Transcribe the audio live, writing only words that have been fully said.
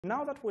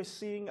Now that we're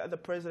seeing the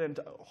president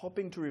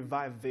hoping to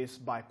revive this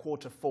by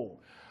Q4,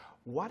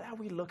 what are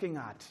we looking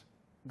at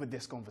with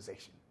this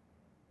conversation?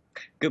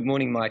 Good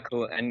morning,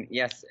 Michael. And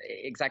yes,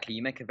 exactly.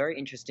 You make a very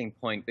interesting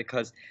point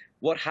because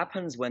what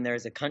happens when there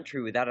is a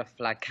country without a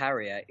flag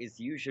carrier is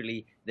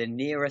usually the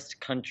nearest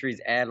country's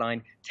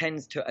airline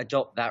tends to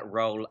adopt that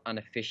role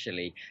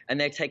unofficially.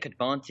 And they take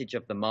advantage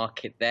of the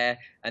market there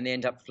and they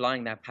end up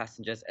flying their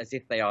passengers as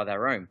if they are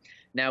their own.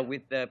 Now,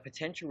 with the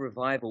potential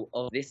revival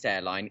of this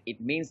airline, it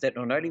means that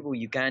not only will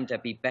Uganda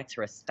be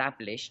better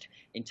established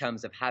in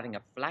terms of having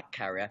a flag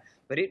carrier,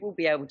 but it will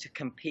be able to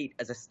compete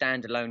as a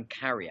standalone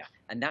carrier.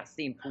 And that's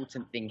the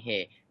important thing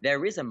here.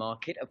 There is a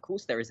market, of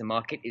course there is a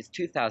market, it's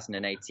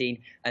 2018,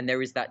 and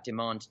there is that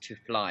demand to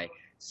fly.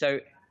 So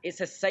it's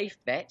a safe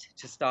bet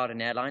to start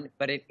an airline,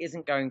 but it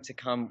isn't going to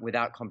come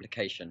without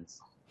complications.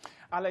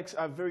 Alex,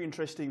 very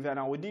interesting there.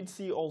 Now, we did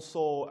see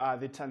also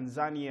the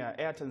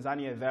Air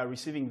Tanzania, they're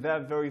receiving their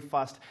very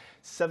first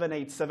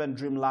 787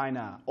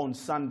 Dreamliner on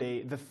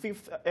Sunday, the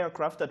 5th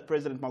aircraft that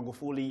President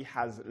Magufuli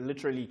has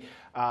literally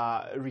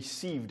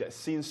received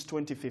since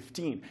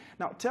 2015.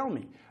 Now, tell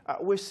me,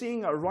 we're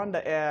seeing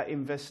Rwanda Air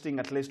investing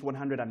at least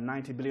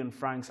 190 billion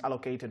francs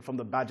allocated from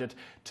the budget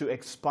to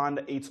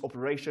expand its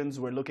operations.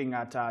 We're looking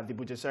at the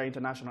Bugesera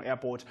International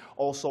Airport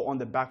also on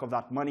the back of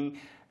that money.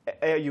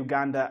 Air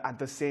Uganda at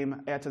the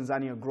same, Air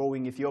Tanzania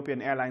growing,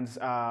 Ethiopian Airlines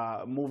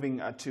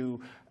moving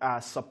to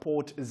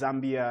support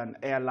Zambian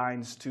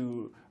airlines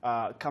to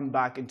come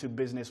back into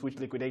business, which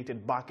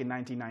liquidated back in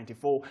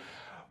 1994.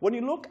 When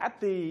you look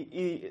at the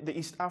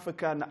East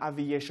African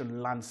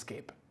aviation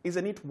landscape,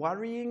 isn't it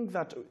worrying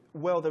that,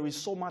 well, there is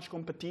so much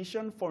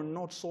competition for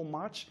not so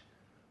much?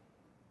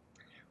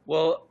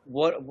 Well,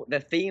 the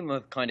theme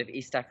of kind of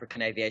East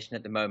African aviation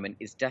at the moment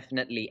is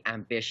definitely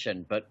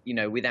ambition. But, you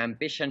know, with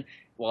ambition,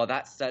 while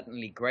that's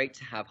certainly great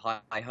to have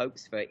high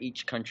hopes for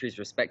each country's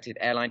respective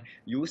airline,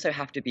 you also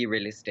have to be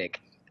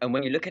realistic. And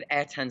when you look at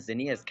Air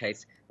Tanzania's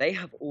case, they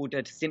have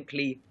ordered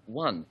simply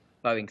one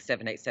Boeing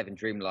 787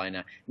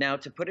 Dreamliner. Now,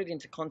 to put it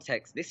into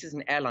context, this is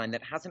an airline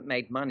that hasn't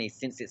made money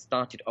since it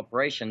started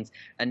operations,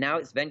 and now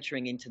it's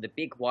venturing into the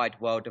big wide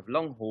world of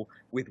long haul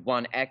with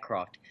one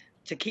aircraft.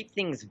 To keep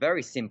things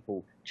very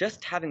simple,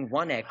 just having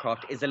one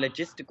aircraft is a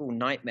logistical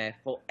nightmare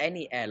for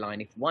any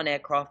airline. If one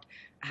aircraft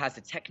has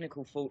a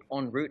technical fault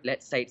en route,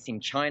 let's say it's in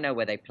China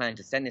where they plan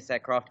to send this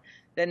aircraft,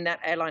 then that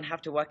airline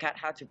have to work out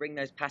how to bring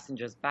those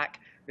passengers back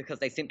because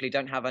they simply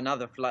don't have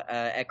another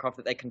aircraft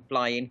that they can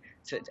fly in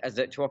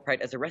to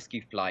operate as a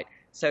rescue flight.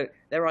 So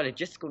there are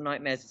logistical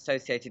nightmares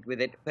associated with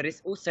it, but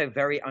it's also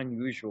very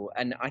unusual.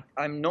 And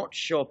I'm not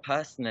sure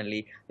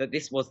personally that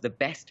this was the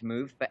best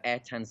move for Air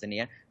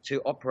Tanzania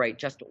to operate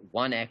just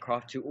one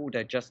aircraft, to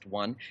order just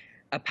one.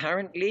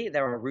 Apparently,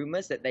 there are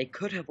rumors that they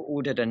could have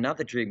ordered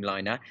another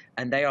Dreamliner,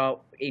 and they are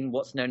in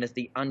what's known as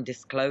the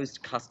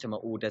undisclosed customer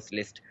orders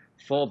list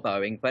for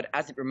Boeing. But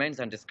as it remains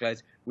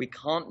undisclosed, we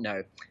can't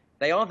know.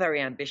 They are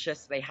very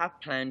ambitious, they have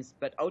plans,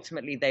 but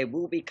ultimately they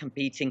will be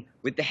competing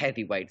with the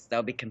heavyweights.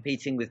 They'll be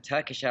competing with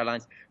Turkish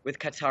Airlines, with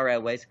Qatar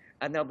Airways,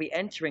 and they'll be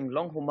entering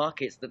long-haul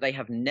markets that they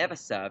have never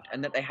served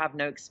and that they have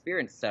no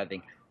experience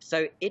serving.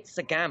 So it's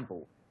a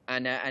gamble.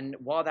 And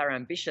while they're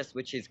ambitious,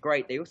 which is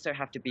great, they also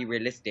have to be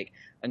realistic.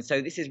 And so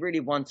this is really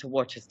one to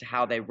watch as to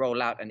how they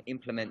roll out and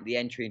implement the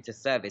entry into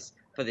service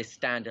for this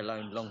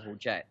standalone long-haul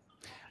jet.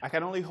 I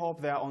can only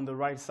hope they're on the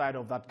right side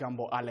of that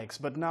gamble, Alex.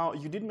 But now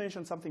you did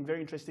mention something very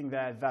interesting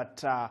there,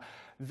 that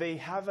they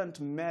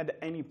haven't made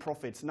any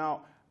profits.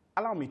 Now,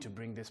 allow me to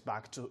bring this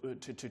back to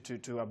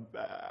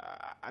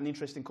an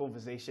interesting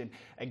conversation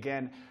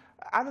again.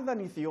 Other than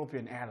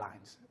Ethiopian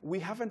Airlines, we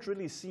haven't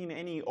really seen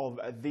any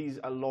of these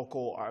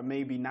local or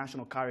maybe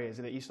national carriers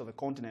in the east of the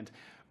continent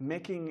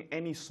making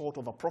any sort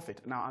of a profit.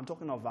 Now, I'm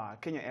talking of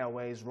Kenya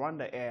Airways,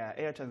 Rwanda Air,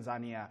 Air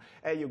Tanzania,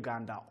 Air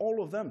Uganda,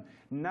 all of them.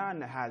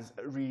 None has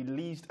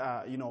released,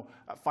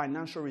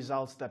 financial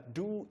results that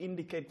do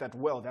indicate that,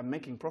 well, they're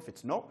making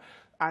profits. No.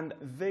 And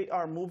they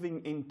are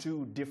moving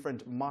into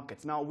different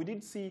markets. Now, we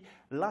did see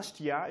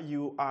last year,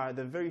 you are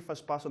the very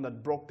first person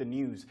that broke the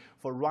news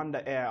for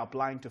Rwanda Air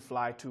applying to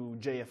fly to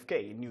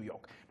JFK in New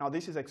York. Now,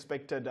 this is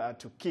expected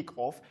to kick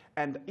off,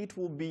 and it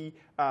will be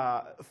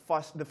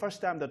the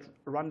first time that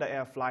Rwanda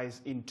Air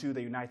flies into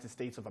the United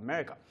States of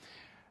America.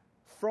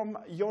 From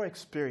your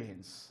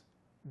experience,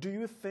 do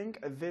you think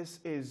this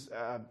is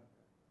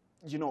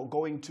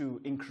going to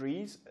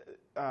increase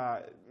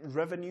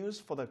revenues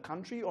for the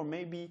country, or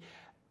maybe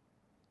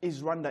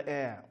is Rwanda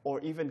Air or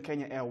even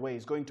Kenya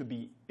Airways going to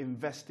be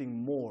investing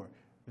more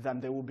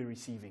than they will be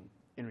receiving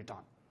in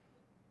return?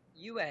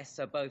 US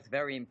are both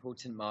very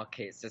important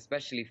markets,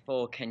 especially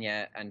for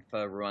Kenya and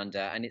for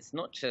Rwanda. And it's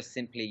not just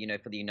simply,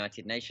 for the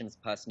United Nations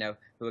personnel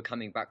who are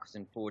coming backwards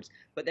and forwards,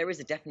 but there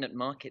is a definite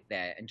market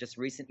there. And just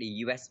recently,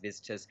 US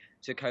visitors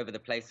took over the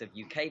place of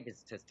UK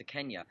visitors to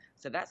Kenya.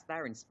 So that's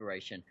their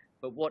inspiration.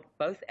 But what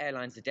both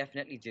airlines are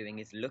definitely doing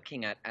is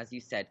looking at, as you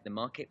said, the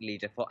market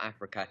leader for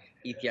Africa,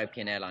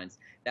 Ethiopian Airlines.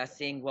 They're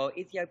seeing, well,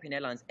 Ethiopian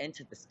Airlines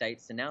entered the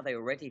States, and now they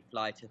already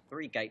fly to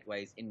 3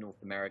 gateways in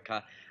North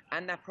America,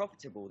 and they're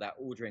profitable. They're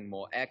ordering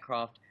more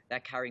aircraft, they're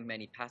carrying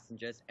many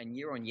passengers, and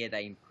year on year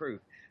they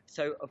improve.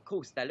 So, of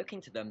course, they're looking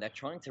to them, they're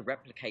trying to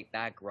replicate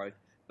their growth.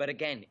 But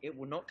again, it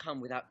will not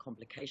come without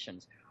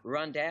complications.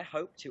 Rwandair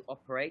hope to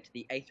operate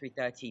the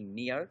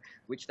A330neo,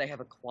 which they have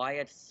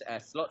acquired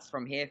slots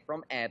from here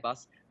from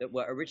Airbus that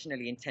were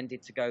originally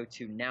intended to go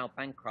to now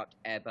bankrupt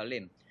Air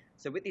Berlin.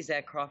 So with these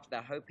aircraft,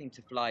 they're hoping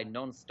to fly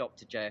non-stop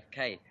to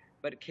JFK.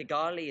 But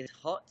Kigali is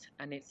hot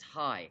and it's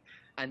high,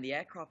 and the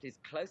aircraft is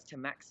close to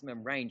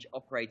maximum range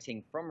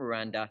operating from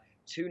Rwanda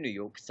to New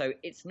York, so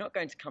it's not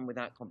going to come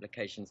without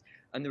complications.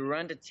 And the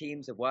Rwanda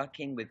teams are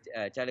working with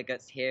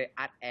delegates here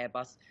at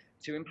Airbus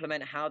to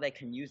implement how they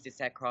can use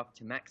this aircraft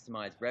to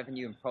maximize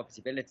revenue and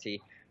profitability,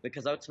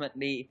 because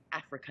ultimately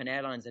African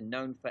airlines are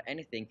known for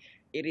anything.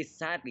 It is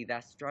sadly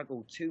their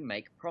struggle to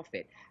make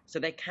profit. So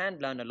they can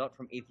learn a lot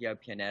from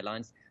Ethiopian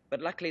Airlines, but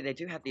luckily they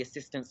do have the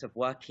assistance of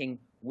working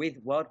with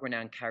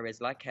world-renowned carriers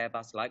like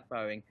Airbus, like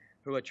Boeing,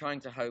 who are trying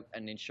to hope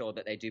and ensure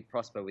that they do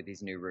prosper with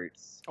these new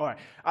routes. All right.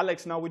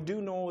 Alex, now we do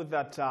know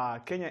that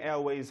Kenya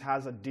Airways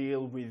has a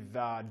deal with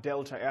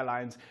Delta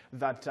Airlines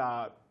that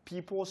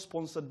people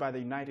sponsored by the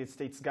United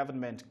States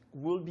government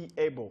will be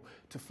able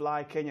to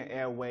fly Kenya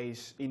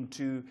Airways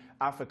into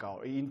Africa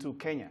or into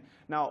Kenya.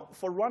 Now,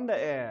 for Rwanda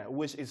Air,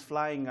 which is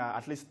flying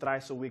at least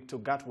thrice a week to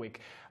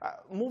Gatwick,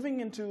 moving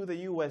into the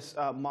U.S.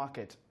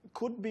 Market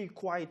could be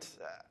quite,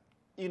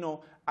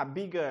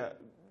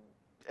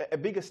 a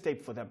bigger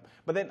step for them.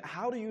 But then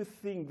how do you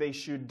think they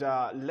should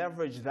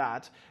leverage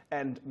that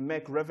and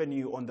make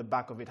revenue on the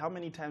back of it? How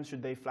many times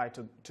should they fly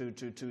to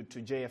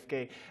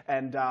JFK,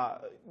 and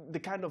the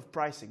kind of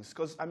pricings?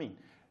 Because, I mean,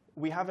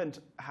 we haven't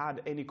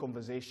had any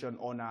conversation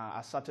on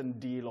a certain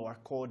deal or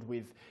accord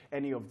with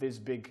any of these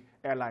big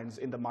airlines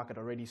in the market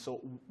already.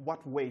 So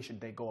what way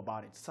should they go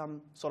about it?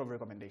 Some sort of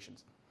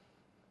recommendations.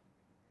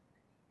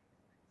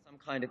 Some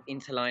kind of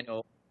interline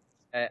or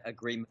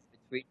agreement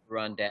between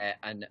Rwandair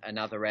and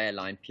another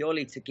airline,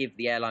 purely to give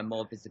the airline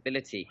more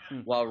visibility.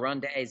 While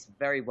Rwandair is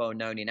very well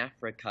known in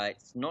Africa,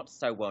 it's not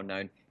so well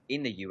known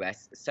in the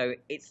US. So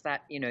it's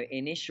that,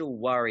 initial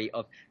worry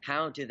of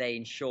how do they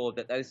ensure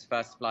that those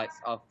first flights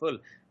are full.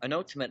 And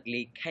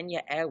ultimately,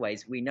 Kenya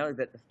Airways, we know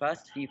that the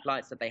first few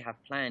flights that they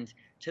have planned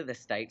to the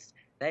States,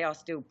 they are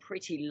still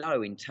pretty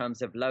low in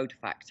terms of load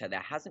factor. There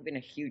hasn't been a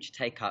huge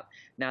take-up.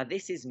 Now,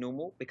 this is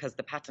normal because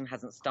the pattern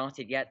hasn't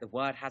started yet. The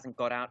word hasn't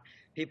got out.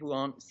 People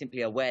aren't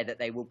simply aware that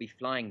they will be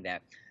flying there.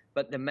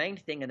 But the main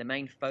thing and the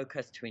main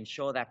focus to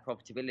ensure that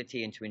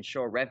profitability and to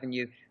ensure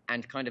revenue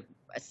and kind of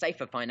a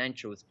safer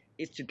financials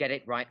is to get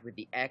it right with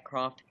the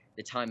aircraft,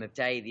 the time of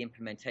day, the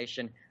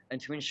implementation, and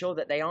to ensure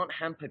that they aren't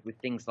hampered with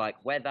things like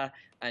weather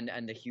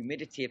and the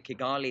humidity of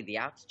Kigali, the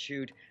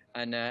altitude,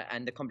 and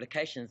the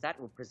complications that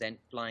will present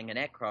flying an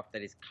aircraft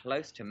that is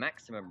close to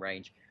maximum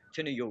range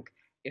to New York.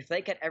 If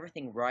they get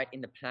everything right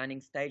in the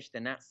planning stage,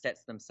 then that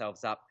sets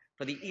themselves up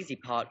for the easy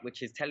part,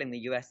 which is telling the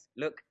US,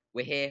 look,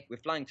 we're here, we're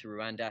flying to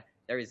Rwanda.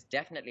 There is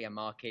definitely a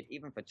market,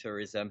 even for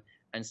tourism,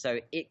 and so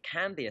it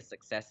can be a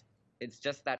success. It's just that